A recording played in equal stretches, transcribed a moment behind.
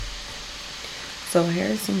So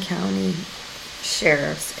Harrison County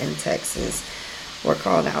sheriffs in Texas were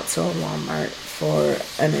called out to a Walmart for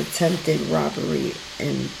an attempted robbery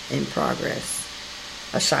in progress,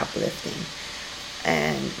 a shoplifting.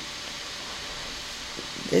 And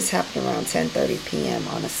this happened around 10:30 p.m.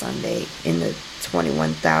 on a Sunday in the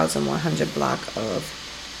 21,100 block of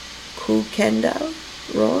Kukendall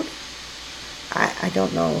Road. I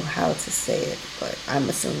don't know how to say it, but I'm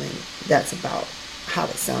assuming that's about how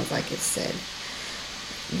it sounds like it's said.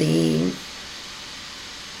 The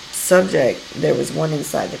subject, there was one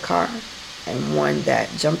inside the car and one that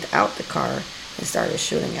jumped out the car and started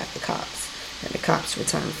shooting at the cops. And the cops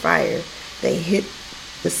returned fire. They hit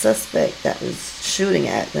the suspect that was shooting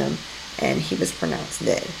at them, and he was pronounced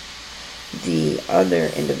dead. The other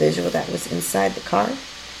individual that was inside the car,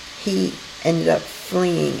 he ended up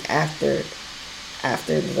fleeing after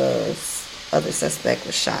the other suspect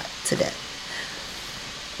was shot to death.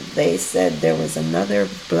 They said there was another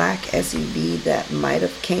black SUV that might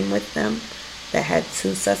have came with them that had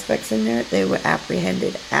two suspects in there. They were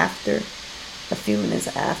apprehended a few minutes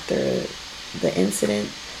after the incident.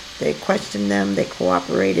 They questioned them, they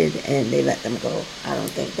cooperated, and they let them go. I don't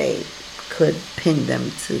think they could pin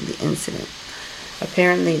them to the incident.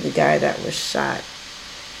 Apparently the guy that was shot,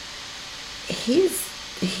 he's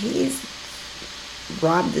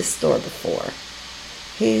robbed this store before.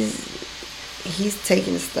 He's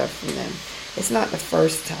taken stuff from them. It's not the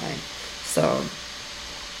first time. So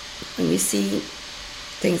when you see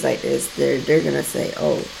things like this, they're gonna say,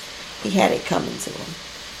 oh, he had it coming to him.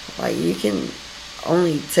 Like, you can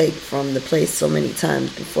only take from the place so many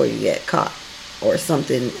times before you get caught or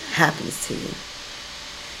something happens to you.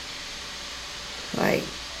 Like,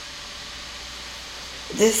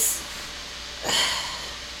 this,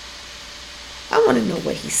 I want to know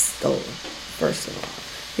what he stole, first of all.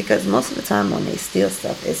 Because most of the time when they steal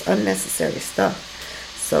stuff, it's unnecessary stuff.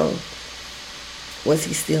 So, was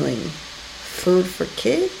he stealing food for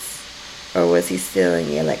kids? Or was he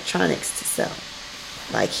stealing electronics to sell?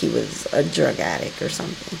 Like he was a drug addict or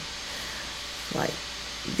something. Like,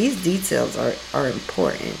 these details are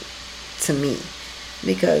important to me.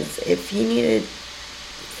 Because if he needed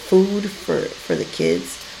food for the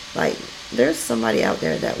kids, like, there's somebody out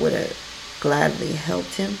there that would have gladly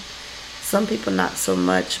helped him. Some people not so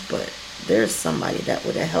much, but there's somebody that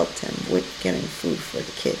would have helped him with getting food for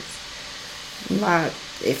the kids. Not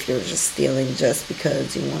if you're just stealing just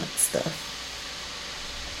because you want stuff.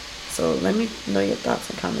 So let me know your thoughts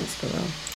and comments below.